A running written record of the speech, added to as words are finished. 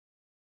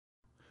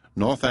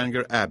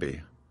Northanger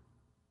Abbey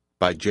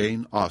by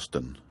Jane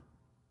Austen.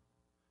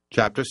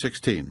 Chapter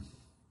 16.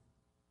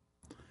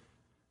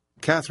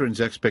 Catherine's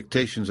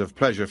expectations of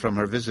pleasure from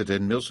her visit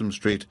in Milsom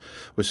Street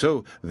were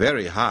so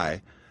very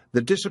high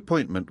that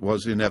disappointment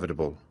was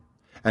inevitable,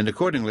 and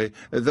accordingly,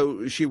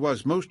 though she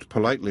was most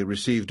politely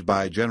received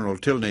by General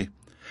Tilney,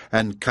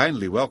 and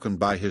kindly welcomed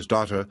by his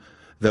daughter,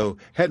 though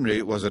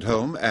Henry was at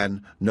home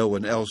and no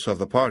one else of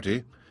the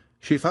party,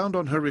 she found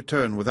on her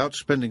return, without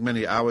spending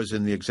many hours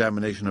in the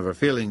examination of her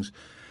feelings,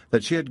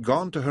 that she had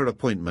gone to her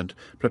appointment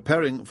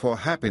preparing for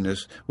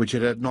happiness which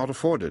it had not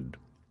afforded.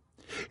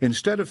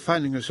 Instead of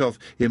finding herself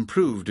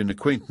improved in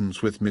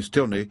acquaintance with Miss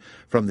Tilney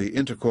from the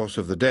intercourse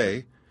of the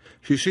day,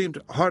 she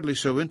seemed hardly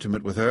so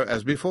intimate with her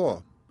as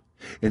before.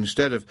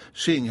 Instead of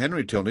seeing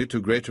Henry Tilney to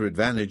greater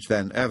advantage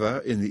than ever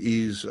in the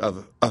ease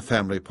of a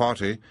family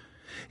party,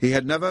 he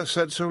had never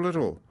said so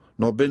little,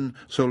 nor been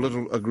so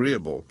little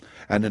agreeable,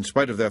 and in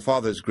spite of their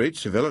father's great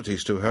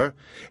civilities to her,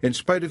 in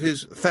spite of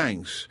his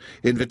thanks,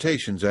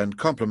 invitations, and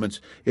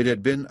compliments, it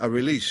had been a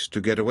release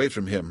to get away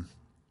from him.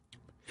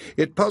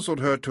 It puzzled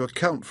her to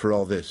account for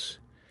all this.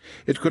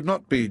 It could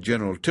not be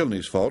General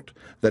Tilney's fault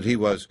that he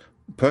was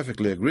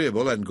perfectly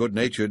agreeable and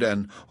good-natured,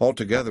 and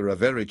altogether a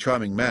very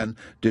charming man,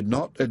 did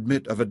not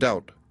admit of a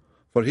doubt,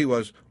 for he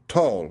was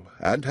tall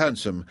and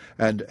handsome,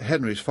 and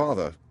Henry's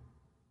father.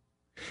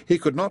 He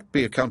could not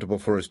be accountable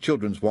for his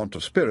children's want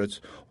of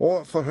spirits,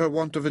 or for her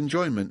want of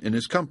enjoyment in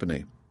his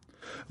company.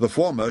 The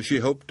former she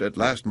hoped at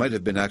last might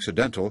have been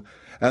accidental,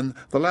 and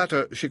the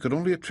latter she could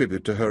only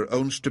attribute to her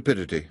own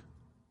stupidity.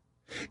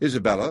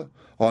 Isabella,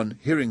 on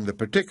hearing the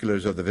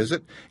particulars of the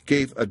visit,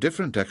 gave a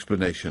different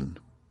explanation.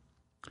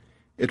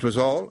 It was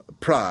all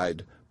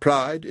pride,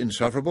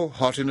 insufferable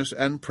haughtiness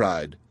and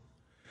pride.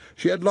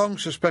 She had long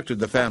suspected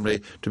the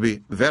family to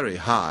be very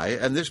high,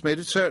 and this made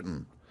it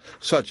certain.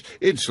 Such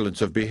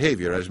insolence of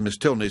behaviour as Miss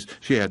Tilney's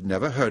she had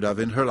never heard of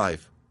in her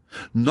life.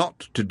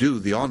 Not to do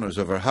the honours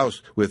of her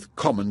house with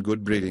common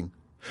good breeding,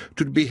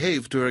 to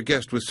behave to her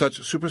guest with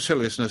such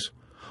superciliousness,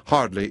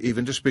 hardly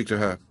even to speak to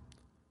her.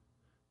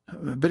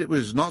 But it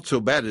was not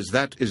so bad as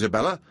that,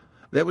 Isabella.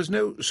 There was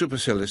no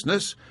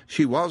superciliousness.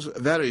 She was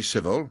very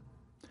civil.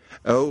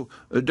 Oh,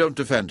 don't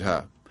defend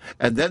her.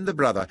 And then the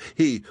brother,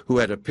 he who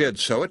had appeared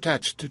so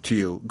attached to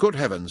you, good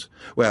heavens!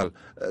 Well,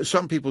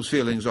 some people's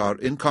feelings are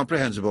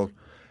incomprehensible,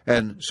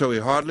 and so he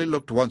hardly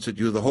looked once at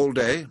you the whole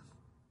day?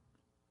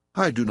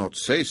 I do not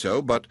say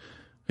so, but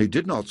he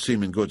did not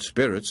seem in good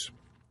spirits.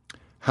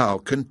 How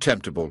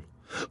contemptible!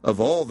 Of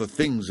all the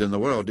things in the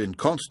world,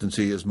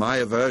 inconstancy is my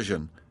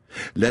aversion.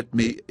 Let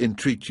me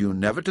entreat you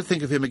never to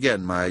think of him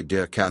again, my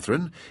dear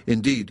Catherine.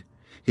 Indeed,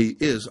 he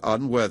is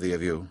unworthy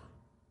of you.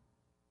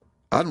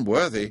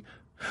 Unworthy?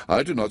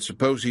 I do not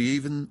suppose he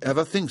even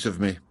ever thinks of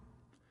me.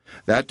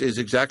 That is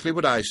exactly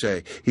what I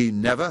say. He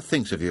never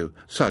thinks of you.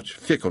 Such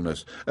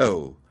fickleness!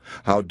 Oh,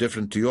 how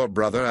different to your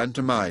brother and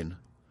to mine!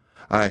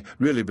 I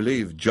really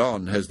believe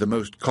John has the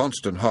most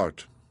constant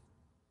heart.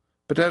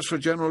 But as for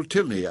General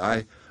Tilney,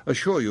 I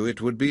assure you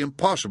it would be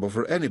impossible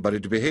for anybody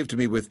to behave to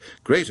me with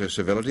greater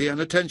civility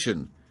and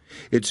attention.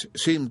 It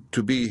seemed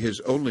to be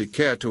his only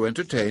care to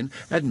entertain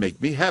and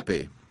make me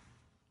happy.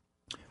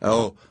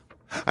 Oh,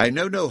 I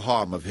know no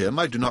harm of him.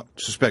 I do not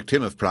suspect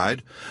him of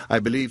pride. I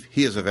believe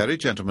he is a very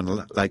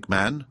gentlemanlike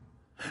man.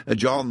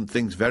 John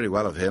thinks very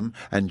well of him,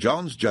 and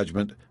John's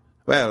judgment—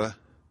 well,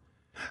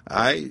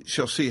 I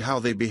shall see how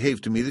they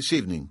behave to me this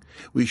evening.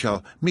 We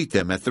shall meet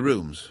them at the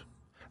rooms.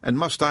 And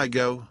must I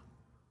go?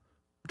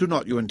 Do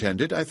not you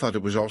intend it? I thought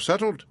it was all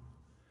settled.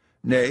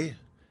 Nay,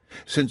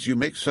 since you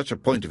make such a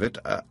point of it,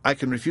 I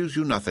can refuse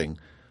you nothing.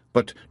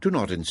 But do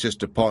not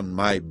insist upon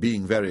my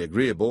being very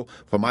agreeable,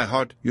 for my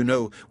heart, you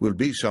know, will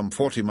be some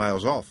 40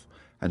 miles off.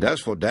 And as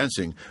for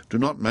dancing, do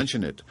not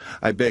mention it.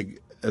 I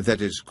beg,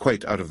 that is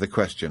quite out of the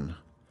question.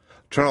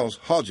 Charles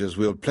Hodges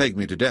will plague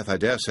me to death, I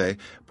dare say,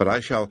 but I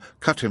shall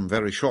cut him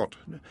very short.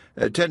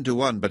 10 to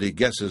 1, but he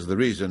guesses the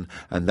reason,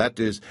 and that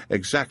is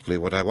exactly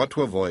what I want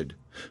to avoid.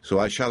 So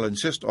I shall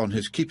insist on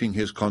his keeping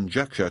his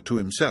conjecture to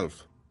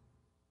himself.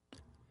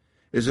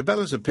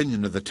 Isabella's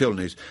opinion of the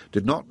Tilneys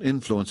did not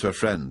influence her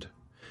friend.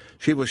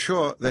 She was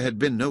sure there had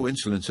been no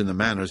insolence in the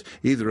manners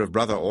either of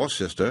brother or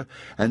sister,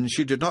 and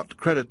she did not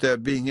credit there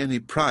being any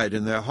pride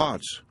in their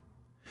hearts.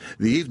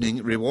 The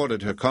evening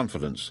rewarded her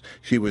confidence.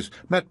 She was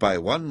met by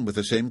one with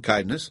the same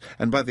kindness,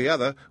 and by the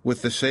other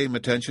with the same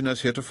attention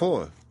as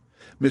heretofore.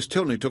 Miss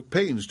Tilney took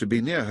pains to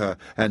be near her,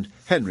 and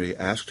Henry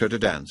asked her to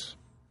dance.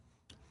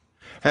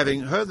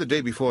 Having heard the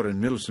day before in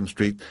Milsom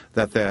Street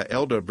that their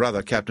elder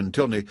brother, Captain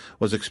Tilney,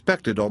 was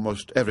expected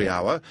almost every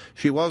hour,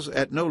 she was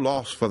at no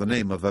loss for the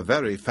name of a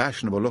very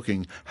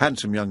fashionable-looking,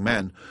 handsome young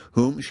man,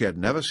 whom she had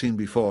never seen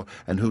before,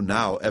 and who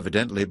now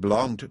evidently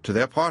belonged to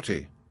their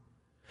party.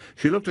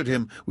 She looked at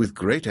him with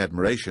great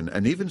admiration,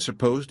 and even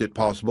supposed it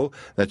possible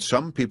that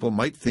some people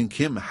might think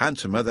him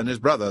handsomer than his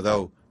brother,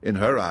 though, in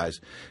her eyes,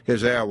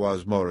 his air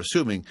was more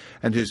assuming,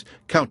 and his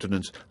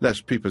countenance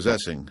less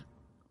prepossessing.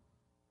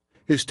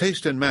 His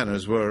taste and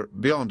manners were,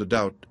 beyond a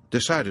doubt,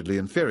 decidedly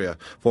inferior,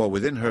 for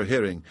within her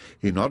hearing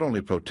he not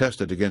only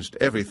protested against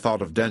every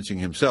thought of dancing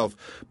himself,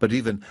 but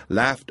even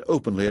laughed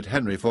openly at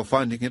Henry for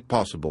finding it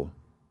possible.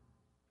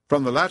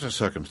 From the latter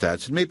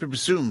circumstance it may be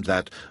presumed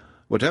that,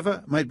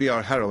 whatever might be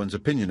our heroine's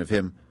opinion of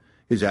him,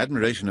 his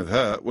admiration of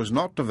her was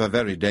not of a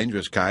very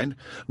dangerous kind,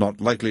 not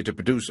likely to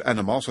produce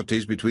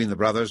animosities between the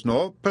brothers,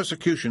 nor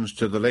persecutions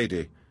to the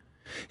lady.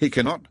 He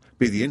cannot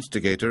be the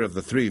instigator of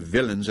the 3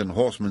 villains in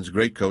horsemen's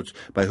greatcoats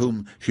by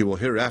whom she will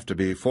hereafter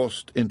be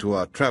forced into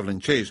a travelling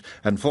chaise,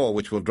 and 4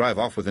 which will drive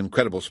off with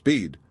incredible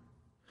speed.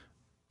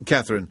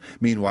 Catherine,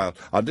 meanwhile,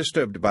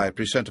 undisturbed by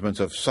presentiments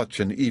of such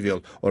an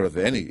evil, or of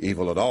any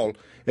evil at all,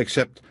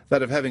 except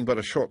that of having but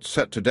a short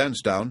set to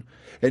dance down,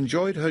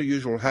 enjoyed her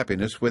usual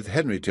happiness with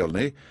Henry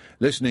Tilney,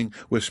 listening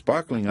with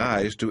sparkling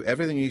eyes to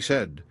everything he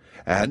said,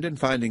 and, in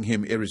finding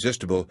him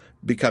irresistible,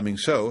 becoming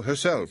so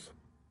herself.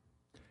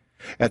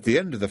 At the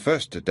end of the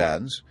first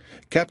dance,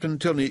 Captain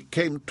Tilney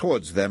came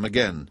towards them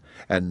again,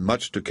 and,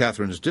 much to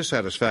Catherine's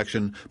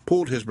dissatisfaction,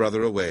 pulled his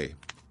brother away.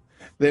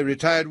 They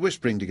retired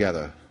whispering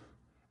together,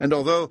 and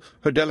although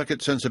her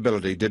delicate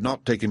sensibility did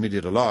not take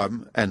immediate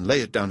alarm, and lay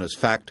it down as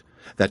fact,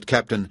 that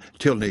Captain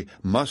Tilney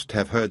must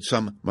have heard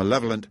some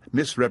malevolent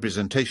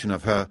misrepresentation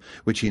of her,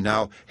 which he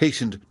now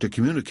hastened to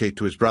communicate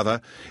to his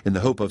brother, in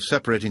the hope of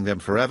separating them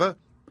forever,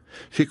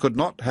 she could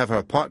not have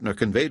her partner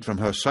conveyed from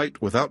her sight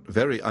without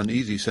very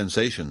uneasy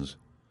sensations.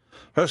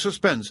 Her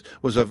suspense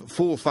was of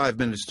full 5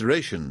 minutes'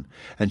 duration,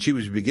 and she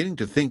was beginning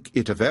to think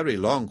it a very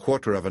long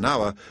quarter of an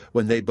hour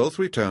when they both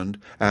returned,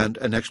 and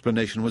an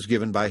explanation was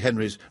given by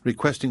Henry's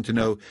requesting to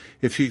know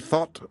if she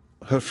thought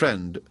her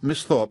friend,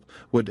 Miss Thorpe,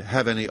 would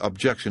have any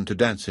objection to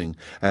dancing,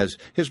 as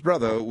his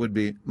brother would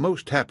be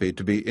most happy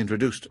to be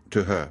introduced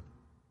to her.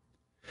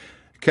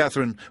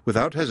 Catherine,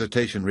 without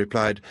hesitation,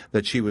 replied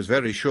that she was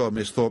very sure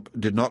Miss Thorpe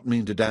did not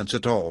mean to dance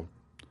at all.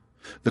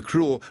 The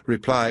cruel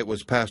reply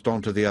was passed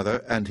on to the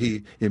other, and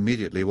he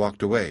immediately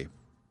walked away.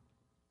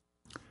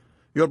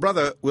 "Your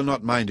brother will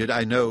not mind it,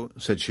 I know,"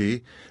 said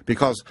she,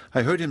 "because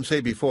I heard him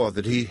say before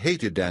that he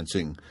hated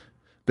dancing,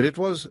 but it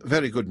was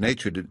very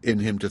good-natured in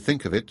him to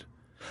think of it.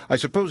 I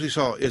suppose he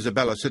saw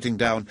Isabella sitting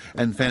down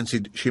and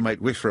fancied she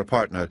might wish for a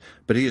partner,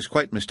 but he is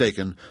quite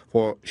mistaken,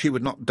 for she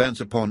would not dance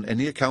upon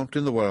any account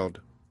in the world."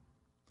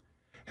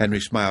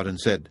 Henry smiled and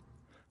said,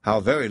 "How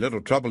very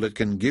little trouble it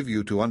can give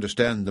you to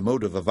understand the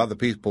motive of other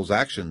people's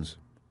actions."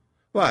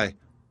 "Why,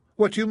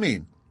 what do you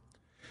mean?"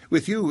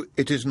 "With you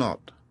it is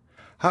not.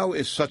 How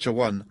is such a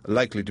one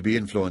likely to be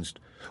influenced?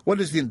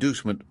 What is the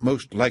inducement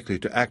most likely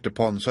to act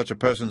upon such a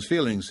person's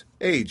feelings,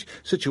 age,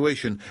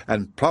 situation,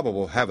 and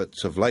probable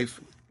habits of life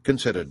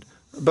considered?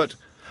 But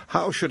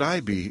how should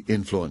I be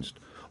influenced?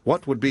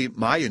 What would be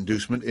my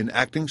inducement in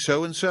acting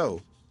so and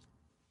so?"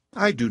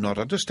 "I do not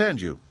understand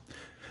you."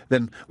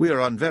 "Then we are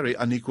on very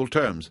unequal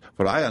terms,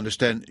 for I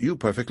understand you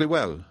perfectly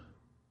well."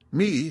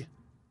 "Me?"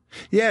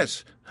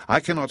 "Yes, I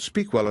cannot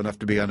speak well enough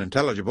to be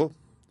unintelligible."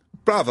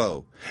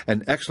 "Bravo!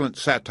 An excellent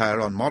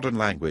satire on modern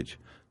language.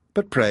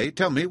 But pray,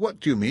 tell me, what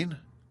do you mean?"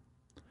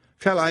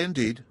 "Shall I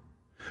indeed?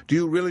 Do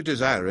you really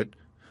desire it?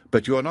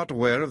 But you are not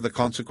aware of the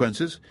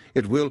consequences.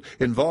 It will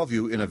involve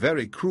you in a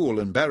very cruel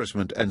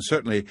embarrassment, and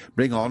certainly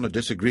bring on a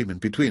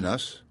disagreement between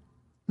us."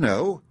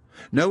 "No,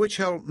 no, it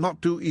shall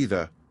not do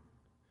either."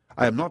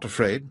 "I am not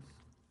afraid."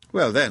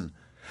 "Well, then,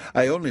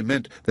 I only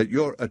meant that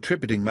your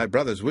attributing my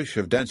brother's wish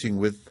of dancing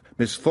with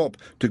Miss Thorpe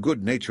to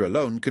good nature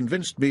alone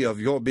convinced me of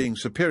your being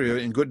superior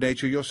in good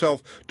nature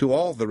yourself to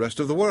all the rest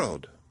of the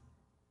world."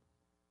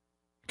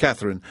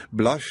 Catherine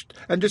blushed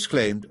and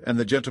disclaimed, and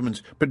the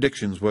gentleman's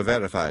predictions were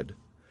verified.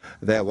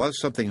 There was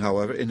something,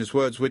 however, in his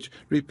words which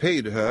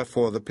repaid her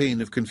for the pain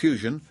of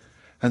confusion,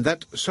 and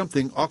that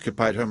something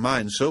occupied her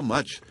mind so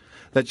much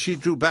that she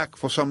drew back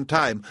for some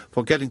time,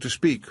 forgetting to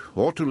speak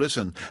or to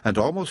listen, and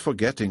almost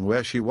forgetting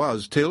where she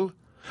was, till,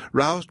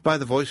 roused by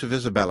the voice of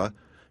Isabella,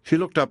 she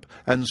looked up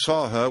and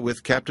saw her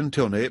with Captain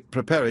Tilney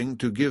preparing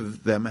to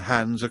give them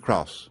hands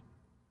across.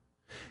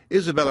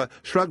 Isabella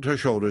shrugged her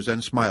shoulders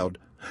and smiled,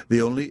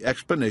 the only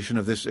explanation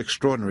of this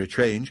extraordinary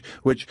change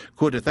which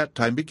could at that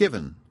time be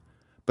given.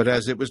 But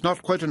as it was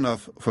not quite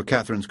enough for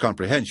Catherine's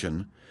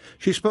comprehension,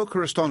 she spoke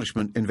her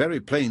astonishment in very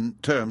plain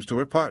terms to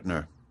her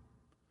partner.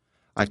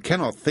 "I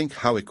cannot think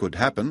how it could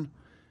happen.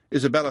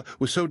 Isabella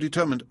was so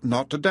determined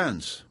not to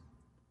dance."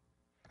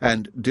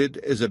 "And did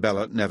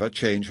Isabella never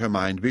change her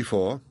mind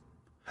before?"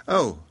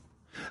 "Oh,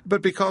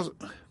 but because—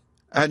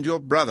 And your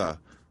brother,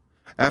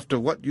 after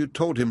what you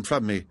told him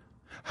from me,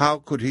 how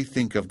could he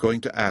think of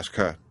going to ask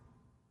her?"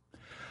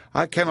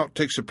 "I cannot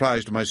take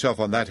surprise to myself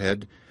on that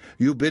head.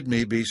 You bid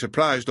me be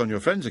surprised on your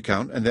friend's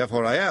account, and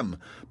therefore I am.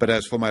 But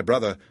as for my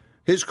brother,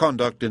 his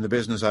conduct in the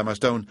business, I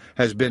must own,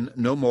 has been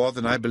no more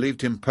than I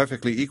believed him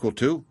perfectly equal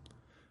to.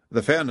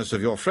 The fairness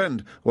of your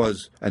friend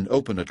was an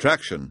open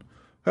attraction.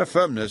 Her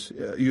firmness,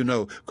 you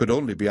know, could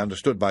only be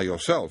understood by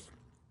yourself."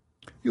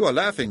 "You are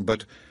laughing,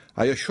 but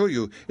I assure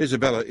you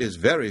Isabella is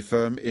very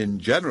firm in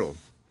general."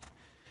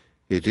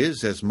 "It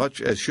is as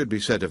much as should be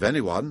said of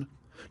anyone.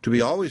 To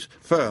be always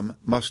firm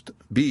must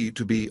be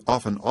to be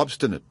often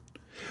obstinate.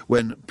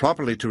 when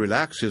properly to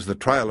relax is the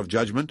trial of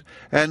judgment,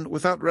 and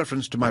without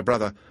reference to my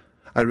brother,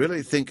 I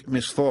really think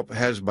Miss Thorpe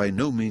has by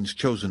no means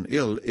chosen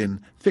ill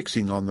in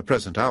fixing on the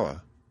present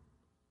hour."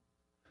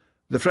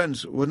 The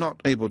friends were not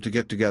able to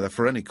get together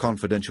for any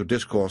confidential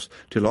discourse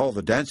till all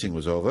the dancing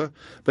was over,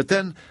 but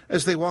then,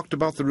 as they walked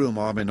about the room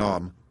arm in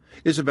arm,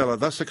 Isabella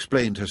thus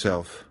explained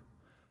herself.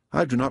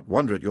 "I do not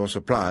wonder at your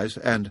surprise,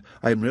 and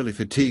I am really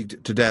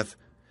fatigued to death.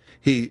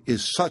 He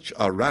is such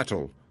a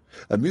rattle.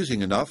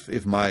 Amusing enough,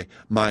 if my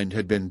mind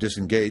had been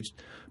disengaged,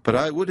 but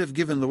I would have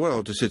given the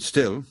world to sit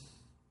still."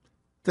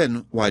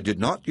 "Then why did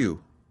not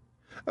you?"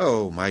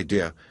 "Oh, my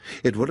dear,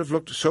 it would have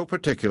looked so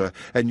particular,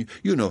 and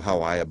you know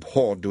how I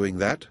abhor doing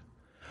that.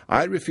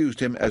 I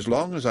refused him as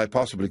long as I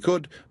possibly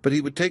could, but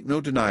he would take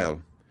no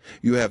denial.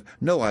 You have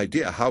no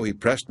idea how he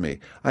pressed me.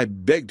 I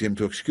begged him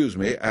to excuse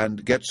me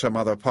and get some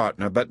other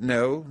partner, but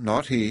no,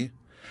 not he.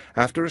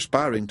 After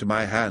aspiring to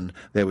my hand,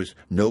 there was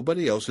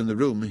nobody else in the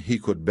room he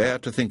could bear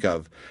to think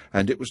of,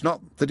 and it was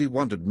not that he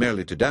wanted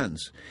merely to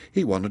dance.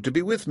 He wanted to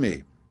be with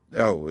me.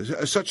 Oh,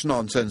 such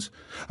nonsense!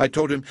 I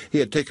told him he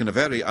had taken a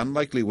very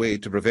unlikely way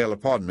to prevail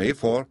upon me,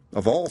 for,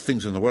 of all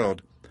things in the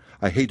world,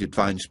 I hated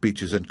fine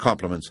speeches and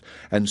compliments,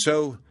 and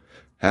so,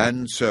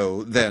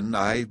 then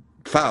I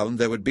found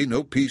there would be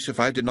no peace if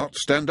I did not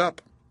stand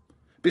up.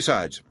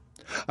 Besides,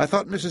 I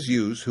thought Mrs.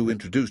 Hughes, who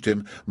introduced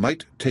him,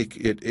 might take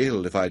it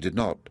ill if I did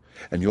not,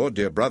 and your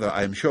dear brother,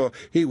 I am sure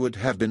he would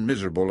have been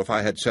miserable if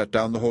I had sat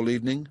down the whole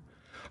evening.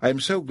 I am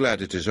so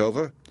glad it is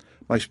over.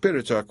 My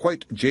spirits are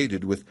quite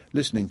jaded with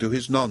listening to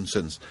his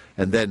nonsense,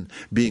 and then,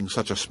 being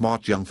such a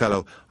smart young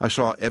fellow, I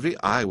saw every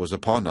eye was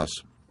upon us.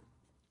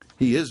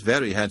 He is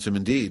very handsome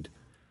indeed."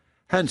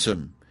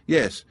 "Handsome,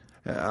 yes.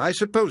 I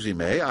suppose he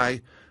may.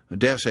 I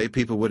dare say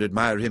people would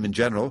admire him in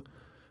general,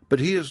 but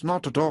he is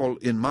not at all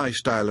in my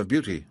style of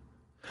beauty.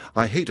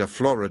 I hate a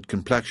florid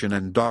complexion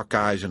and dark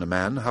eyes in a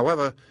man.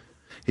 However,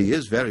 he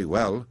is very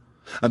well.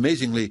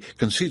 Amazingly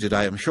conceited,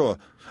 I am sure.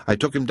 I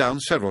took him down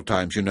several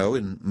times, you know,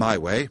 in my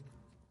way."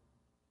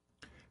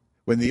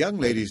 When the young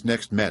ladies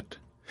next met,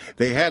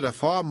 they had a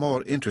far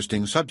more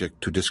interesting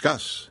subject to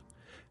discuss.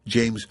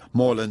 James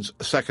Morland's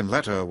second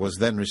letter was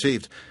then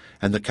received,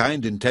 and the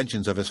kind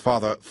intentions of his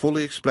father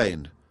fully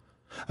explained.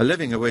 A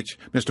living of which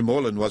Mr.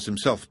 Morland was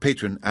himself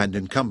patron and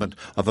incumbent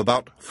of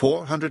about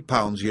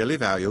 £400 yearly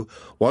value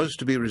was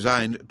to be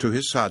resigned to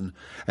his son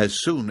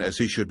as soon as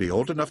he should be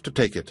old enough to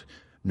take it.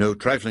 No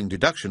trifling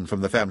deduction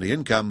from the family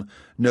income,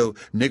 no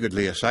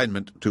niggardly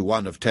assignment to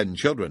one of 10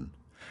 children.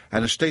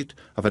 An estate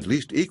of at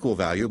least equal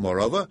value,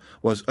 moreover,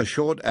 was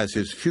assured as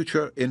his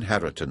future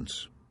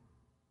inheritance.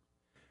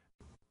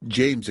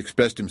 James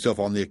expressed himself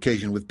on the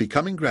occasion with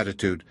becoming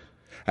gratitude,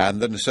 and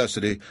the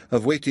necessity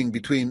of waiting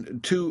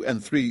between 2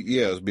 and 3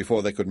 years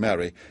before they could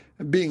marry,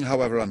 being,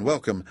 however,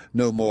 unwelcome,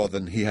 no more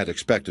than he had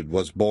expected,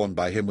 was borne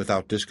by him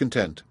without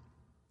discontent.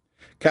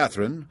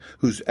 Catherine,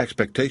 whose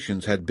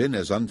expectations had been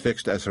as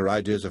unfixed as her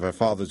ideas of her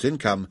father's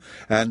income,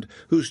 and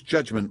whose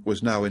judgment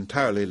was now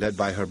entirely led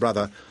by her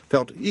brother,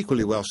 felt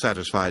equally well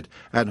satisfied,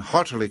 and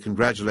heartily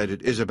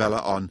congratulated Isabella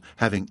on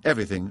having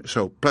everything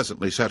so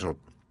pleasantly settled.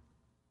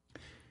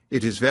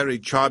 "It is very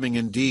charming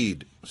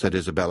indeed," said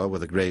Isabella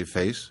with a grave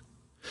face.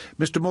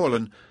 "Mr.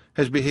 Morland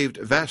has behaved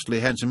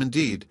vastly handsome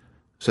indeed,"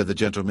 said the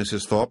gentle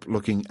Mrs. Thorpe,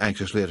 looking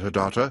anxiously at her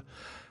daughter.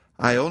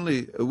 "I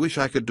only wish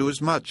I could do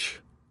as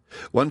much.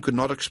 One could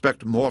not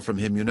expect more from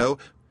him, you know.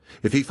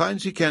 If he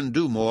finds he can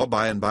do more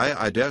by and by,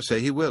 I dare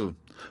say he will,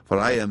 for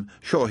I am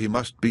sure he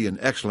must be an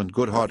excellent,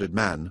 good-hearted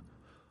man.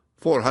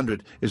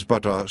 400 is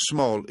but a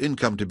small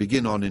income to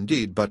begin on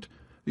indeed, but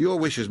your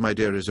wishes, my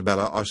dear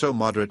Isabella, are so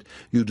moderate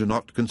you do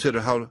not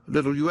consider how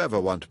little you ever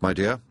want, my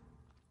dear."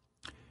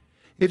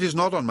 "It is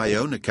not on my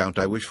own account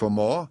I wish for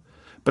more,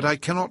 but I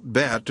cannot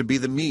bear to be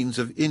the means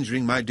of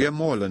injuring my dear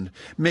Morland,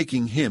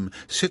 making him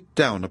sit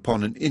down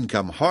upon an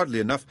income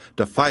hardly enough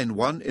to find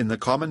one in the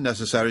common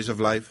necessaries of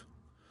life.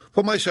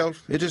 For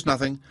myself, it is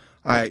nothing.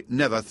 I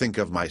never think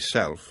of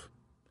myself."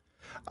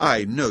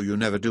 "I know you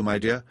never do, my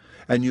dear,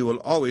 and you will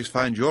always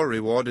find your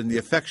reward in the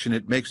affection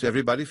it makes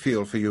everybody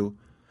feel for you.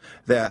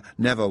 There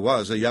never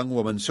was a young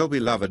woman so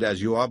beloved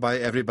as you are by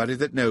everybody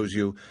that knows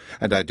you,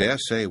 and I dare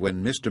say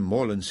when Mr.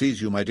 Morland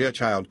sees you, my dear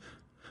child—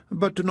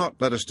 But do not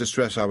let us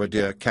distress our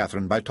dear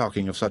Catherine by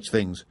talking of such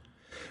things.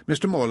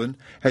 Mr. Morland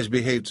has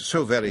behaved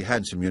so very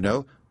handsome, you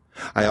know.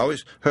 I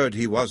always heard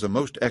he was a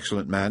most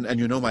excellent man, and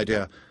you know, my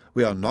dear,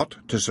 we are not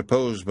to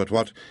suppose but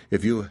what,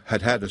 if you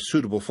had had a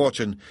suitable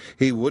fortune,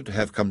 he would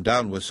have come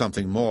down with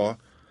something more,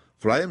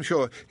 for I am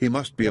sure he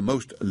must be a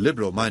most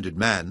liberal-minded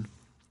man."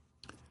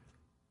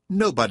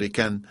 "Nobody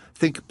can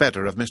think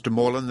better of Mr.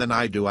 Morland than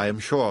I do, I am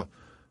sure.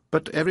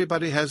 But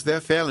everybody has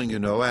their failing, you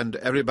know, and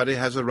everybody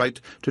has a right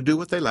to do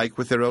what they like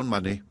with their own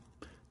money."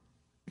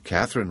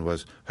 Catherine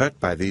was hurt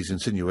by these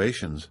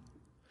insinuations.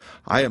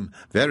 "I am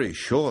very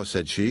sure,"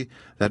 said she,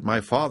 "that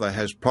my father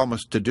has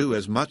promised to do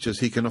as much as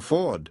he can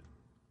afford."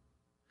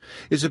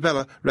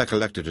 Isabella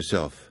recollected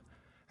herself.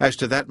 "As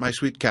to that, my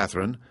sweet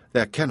Catherine,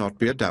 there cannot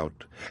be a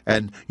doubt,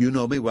 and you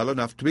know me well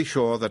enough to be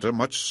sure that a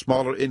much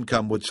smaller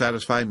income would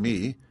satisfy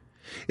me.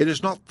 It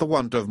is not the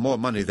want of more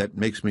money that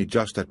makes me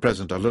just at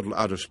present a little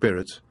out of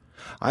spirits.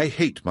 I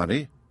hate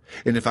money,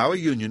 and if our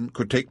union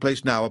could take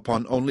place now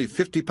upon only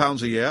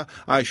 £50 a year,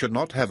 I should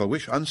not have a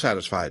wish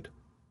unsatisfied.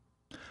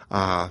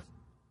 Ah,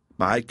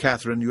 my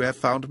Catherine, you have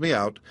found me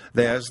out.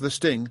 There's the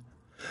sting.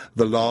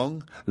 The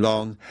long,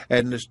 long,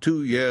 endless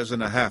 2 years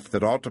and a half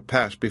that ought to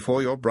pass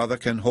before your brother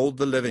can hold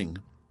the living.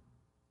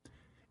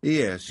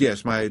 Yes,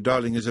 yes, my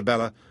darling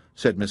Isabella,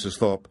 said Mrs.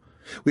 Thorpe.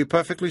 We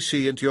perfectly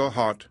see into your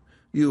heart.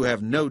 You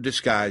have no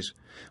disguise.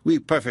 We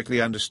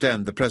perfectly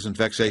understand the present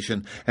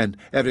vexation, and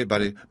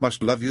everybody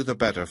must love you the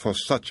better for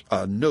such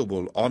a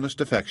noble,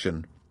 honest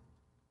affection.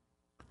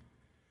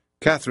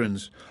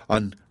 Catherine's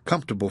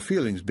uncomfortable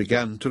feelings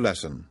began to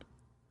lessen.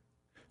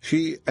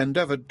 She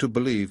endeavoured to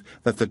believe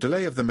that the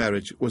delay of the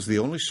marriage was the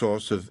only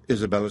source of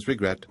Isabella's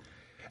regret,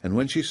 and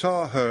when she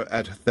saw her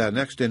at their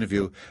next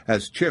interview,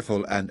 as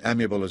cheerful and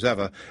amiable as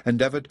ever,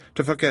 endeavoured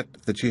to forget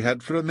that she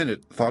had for a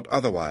minute thought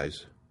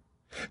otherwise.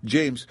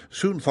 James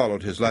soon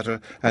followed his letter,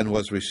 and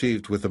was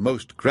received with the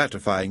most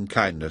gratifying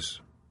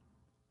kindness.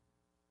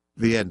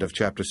 The end of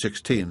Chapter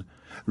 16,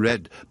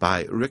 read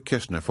by Rick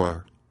Kistner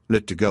for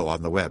Lit2Go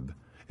on the web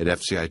at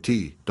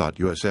fcit.usf.edu.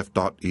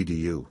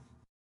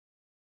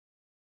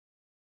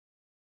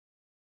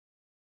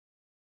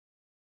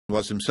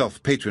 Was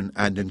himself patron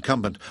and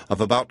incumbent of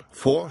about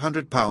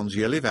 £400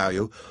 yearly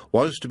value,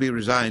 was to be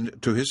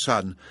resigned to his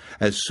son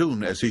as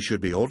soon as he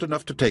should be old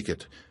enough to take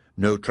it.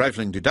 No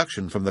trifling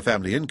deduction from the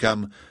family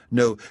income,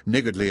 no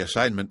niggardly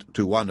assignment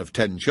to one of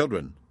 10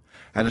 children.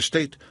 An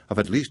estate of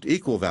at least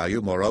equal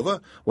value,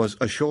 moreover, was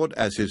assured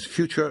as his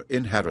future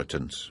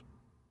inheritance.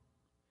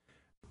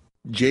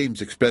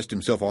 James expressed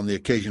himself on the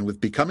occasion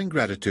with becoming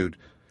gratitude,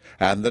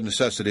 and the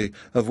necessity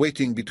of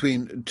waiting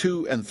between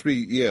 2 and 3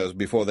 years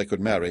before they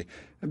could marry,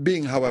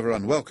 being, however,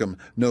 unwelcome,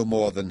 no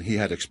more than he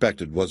had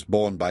expected, was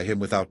borne by him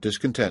without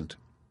discontent.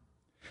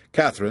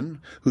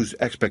 Catherine, whose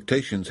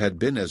expectations had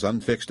been as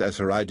unfixed as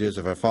her ideas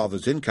of her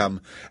father's income,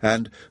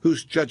 and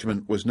whose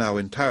judgment was now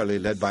entirely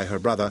led by her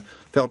brother,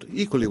 felt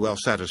equally well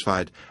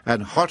satisfied,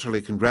 and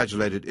heartily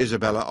congratulated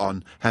Isabella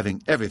on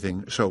having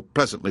everything so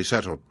pleasantly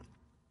settled.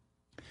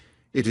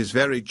 "It is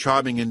very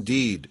charming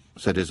indeed,"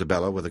 said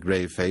Isabella with a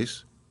grave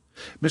face.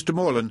 "Mr.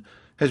 Morland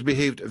has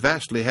behaved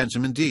vastly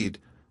handsome indeed,"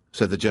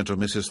 said the gentle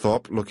Mrs.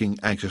 Thorpe, looking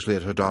anxiously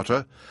at her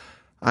daughter.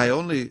 "I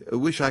only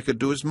wish I could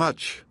do as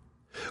much.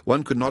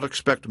 One could not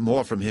expect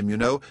more from him, you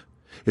know.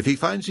 If he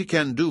finds he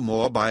can do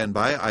more by and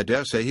by, I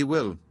dare say he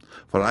will,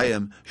 for I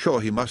am sure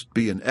he must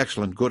be an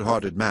excellent,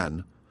 good-hearted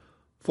man.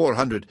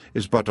 400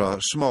 is but a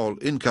small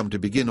income to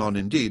begin on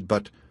indeed,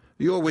 but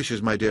your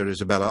wishes, my dear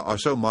Isabella, are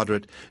so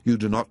moderate you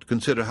do not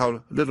consider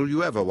how little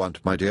you ever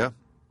want, my dear.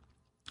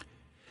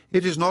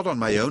 It is not on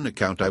my own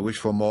account I wish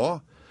for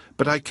more,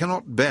 but I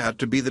cannot bear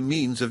to be the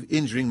means of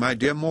injuring my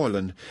dear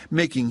Morland,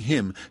 making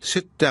him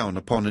sit down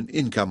upon an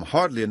income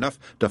hardly enough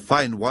to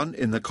find one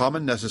in the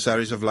common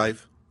necessaries of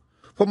life.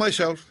 For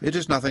myself, it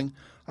is nothing.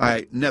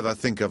 I never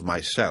think of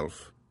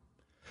myself.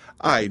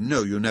 I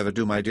know you never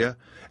do, my dear,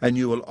 and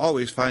you will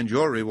always find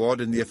your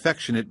reward in the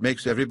affection it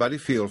makes everybody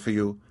feel for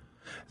you.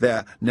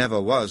 There never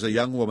was a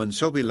young woman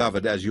so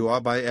beloved as you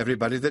are by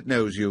everybody that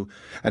knows you,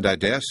 and I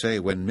dare say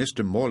when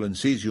Mr. Morland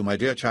sees you, my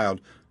dear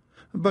child—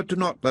 But do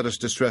not let us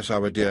distress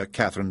our dear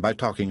Catherine by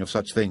talking of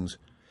such things.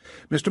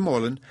 Mr.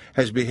 Morland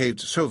has behaved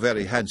so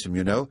very handsome,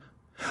 you know.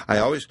 I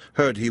always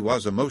heard he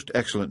was a most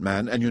excellent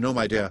man, and you know,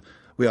 my dear,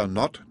 we are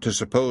not to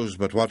suppose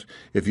but what,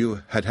 if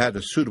you had had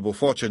a suitable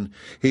fortune,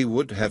 he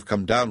would have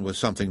come down with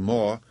something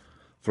more,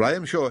 for I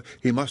am sure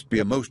he must be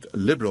a most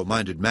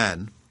liberal-minded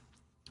man.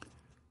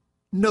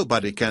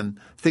 Nobody can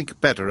think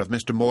better of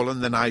Mr.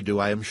 Morland than I do,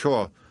 I am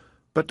sure.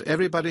 But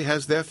everybody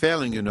has their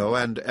failing, you know,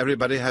 and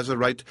everybody has a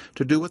right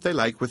to do what they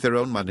like with their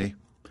own money.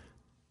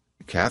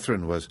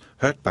 Catherine was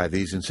hurt by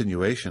these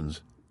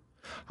insinuations.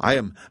 "I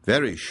am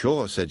very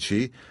sure," said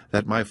she,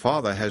 "that my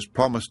father has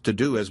promised to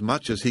do as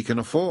much as he can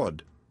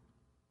afford."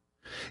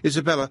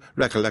 Isabella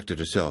recollected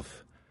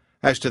herself.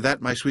 "As to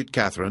that, my sweet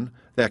Catherine,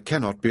 there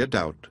cannot be a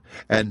doubt,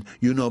 and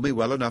you know me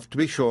well enough to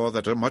be sure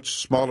that a much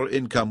smaller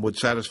income would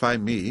satisfy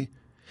me.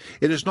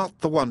 It is not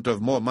the want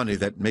of more money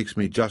that makes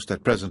me just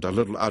at present a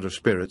little out of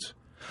spirits.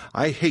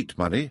 I hate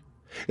money,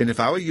 and if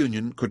our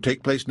union could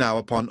take place now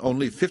upon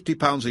only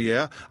 £50 a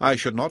year, I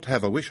should not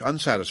have a wish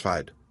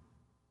unsatisfied.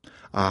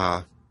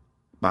 Ah,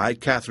 my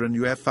Catherine,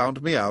 you have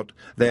found me out.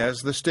 There's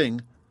the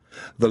sting.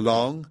 The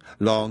long,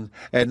 long,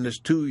 endless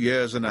 2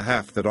 years and a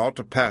half that ought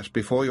to pass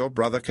before your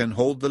brother can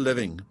hold the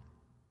living.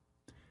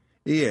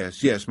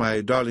 Yes, yes,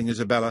 my darling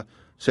Isabella,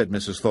 said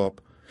Mrs.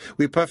 Thorpe.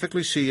 We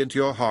perfectly see into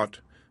your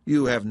heart.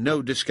 You have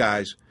no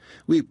disguise.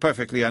 We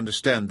perfectly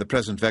understand the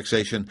present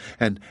vexation,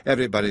 and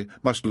everybody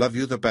must love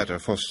you the better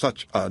for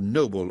such a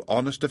noble,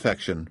 honest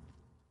affection.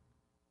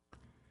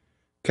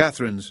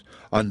 Catherine's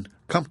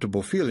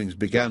uncomfortable feelings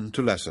began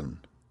to lessen.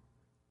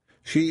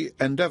 She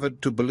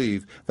endeavoured to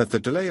believe that the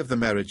delay of the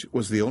marriage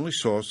was the only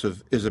source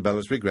of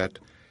Isabella's regret,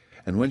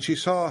 and when she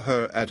saw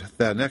her at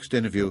their next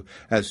interview,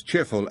 as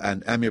cheerful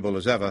and amiable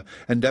as ever,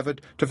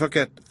 endeavoured to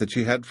forget that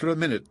she had for a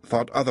minute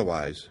thought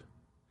otherwise.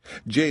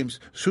 James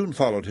soon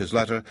followed his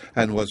letter,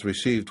 and was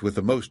received with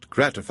the most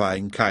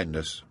gratifying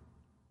kindness.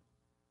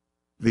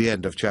 The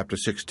end of Chapter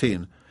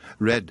 16,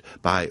 read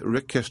by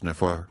Rick Kishner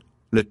for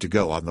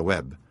Lit2Go on the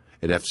web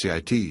at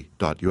fcit.usf.edu.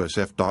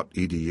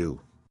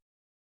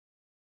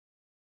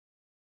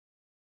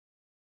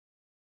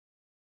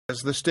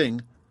 As the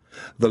sting,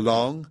 the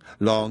long,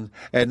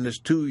 endless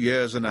 2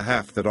 years and a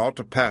half that ought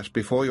to pass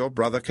before your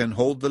brother can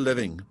hold the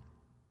living.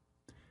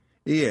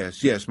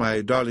 Yes,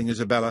 my darling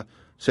Isabella,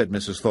 said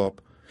Mrs.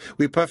 Thorpe.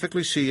 We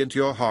perfectly see into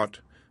your heart.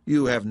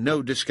 You have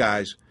no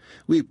disguise.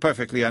 We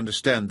perfectly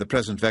understand the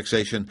present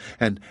vexation,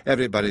 and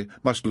everybody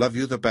must love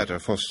you the better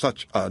for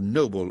such a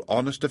noble,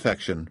 honest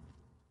affection.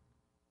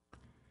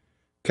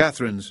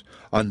 Catherine's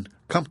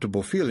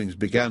uncomfortable feelings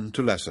began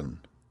to lessen.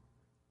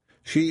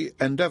 She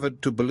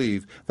endeavoured to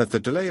believe that the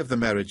delay of the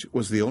marriage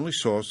was the only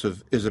source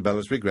of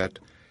Isabella's regret,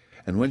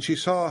 and when she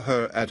saw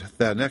her at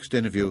their next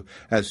interview,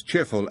 as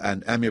cheerful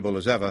and amiable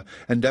as ever,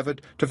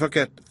 endeavoured to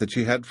forget that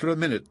she had for a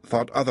minute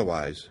thought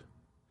otherwise.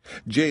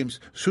 James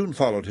soon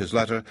followed his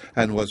letter,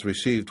 and was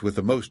received with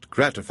the most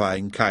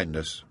gratifying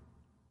kindness.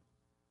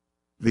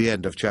 The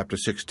end of Chapter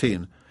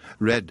 16,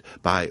 read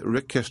by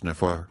Rick Kishner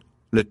for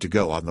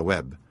Lit2Go on the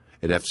web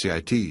at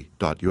fcit.usf.edu.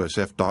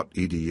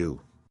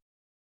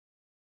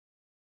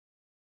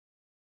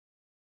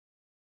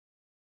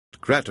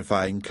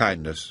 Gratifying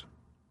kindness.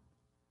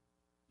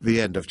 The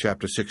end of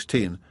Chapter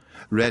 16,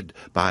 read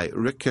by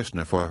Rick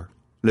Kishner for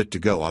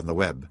Lit2Go on the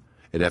web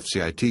at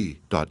fcit.usf.edu.